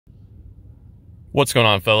What's going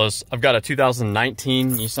on, fellas? I've got a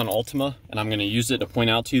 2019 Nissan Altima, and I'm going to use it to point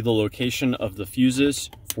out to you the location of the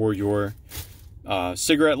fuses for your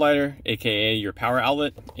cigarette lighter, aka your power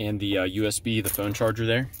outlet, and the USB, the phone charger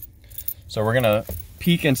there. So we're going to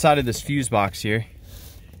peek inside of this fuse box here,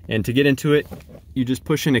 and to get into it, you just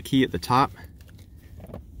push in a key at the top.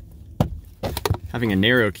 Having a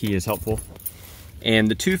narrow key is helpful. And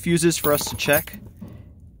the two fuses for us to check,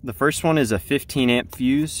 the first one is a 15 amp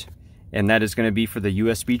fuse, and that is going to be for the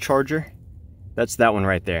USB charger. That's that one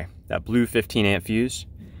right there, that blue 15 amp fuse.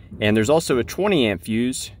 And there's also a 20 amp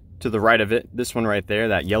fuse to the right of it, this one right there,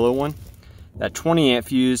 that yellow one. That 20 amp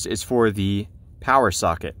fuse is for the power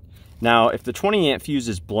socket. Now, if the 20 amp fuse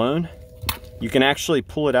is blown, you can actually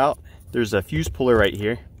pull it out. There's a fuse puller right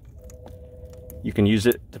here. You can use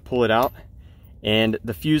it to pull it out. And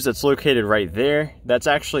the fuse that's located right there, that's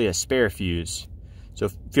actually a spare fuse. So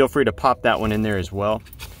feel free to pop that one in there as well.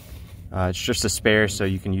 It's just a spare, so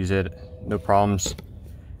you can use it, no problems.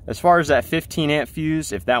 As far as that 15 amp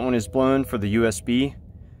fuse, if that one is blown for the USB,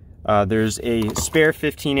 there's a spare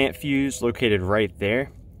 15 amp fuse located right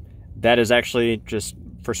there. That is actually just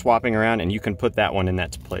for swapping around, and you can put that one in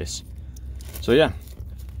that place. So yeah.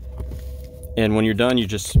 And when you're done, you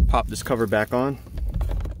just pop this cover back on,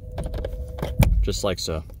 just like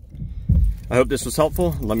so. I hope this was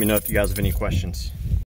helpful. Let me know if you guys have any questions.